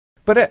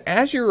But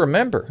as you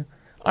remember,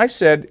 I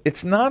said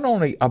it's not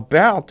only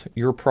about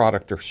your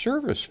product or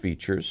service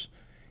features,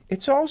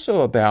 it's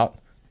also about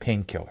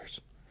painkillers.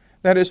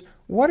 That is,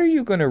 what are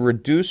you going to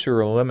reduce or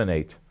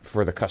eliminate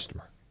for the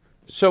customer?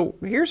 So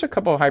here's a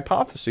couple of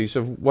hypotheses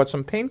of what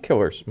some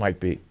painkillers might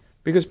be.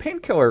 Because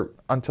painkiller,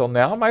 until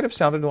now, might have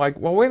sounded like,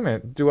 well, wait a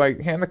minute, do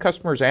I hand the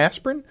customers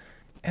aspirin?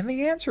 And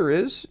the answer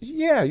is,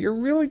 yeah, you're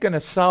really going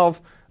to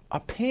solve a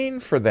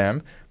pain for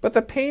them, but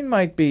the pain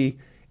might be,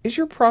 is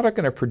your product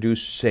going to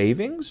produce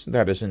savings,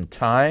 that is in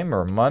time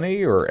or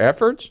money or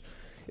efforts?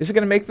 Is it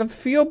going to make them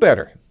feel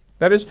better?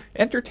 That is,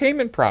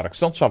 entertainment products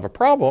don't solve a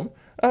problem,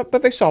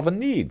 but they solve a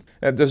need.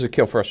 Does it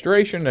kill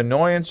frustration,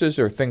 annoyances,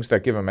 or things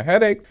that give them a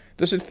headache?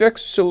 Does it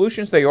fix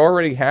solutions they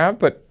already have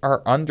but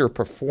are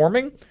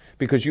underperforming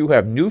because you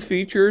have new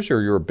features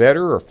or you're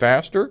better or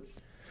faster?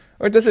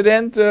 Or does it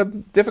end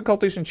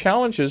difficulties and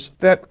challenges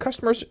that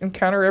customers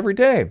encounter every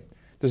day?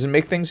 Does it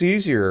make things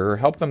easier or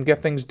help them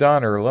get things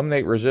done or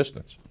eliminate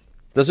resistance?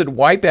 Does it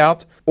wipe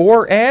out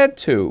or add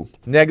to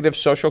negative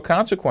social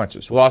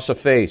consequences, loss of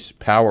face,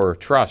 power, or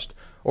trust,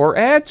 or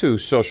add to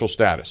social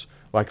status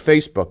like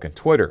Facebook and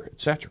Twitter,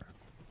 etc.,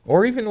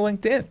 or even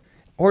LinkedIn?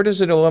 Or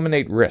does it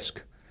eliminate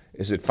risk?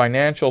 Is it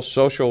financial,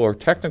 social, or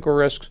technical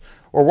risks,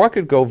 or what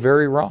could go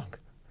very wrong?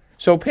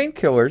 So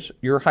painkillers,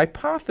 your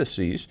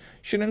hypotheses,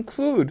 should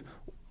include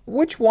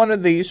which one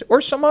of these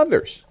or some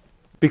others.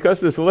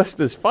 Because this list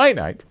is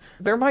finite,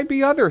 there might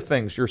be other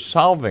things you're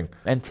solving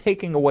and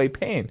taking away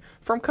pain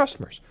from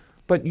customers.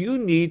 But you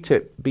need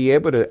to be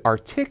able to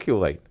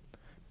articulate,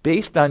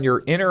 based on your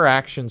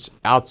interactions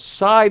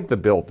outside the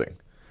building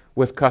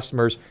with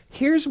customers,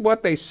 here's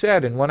what they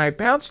said, and when I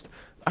bounced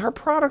our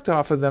product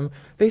off of them,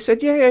 they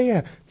said,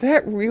 yeah,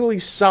 that really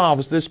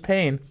solves this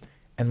pain,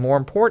 and more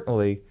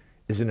importantly,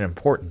 is an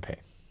important pain.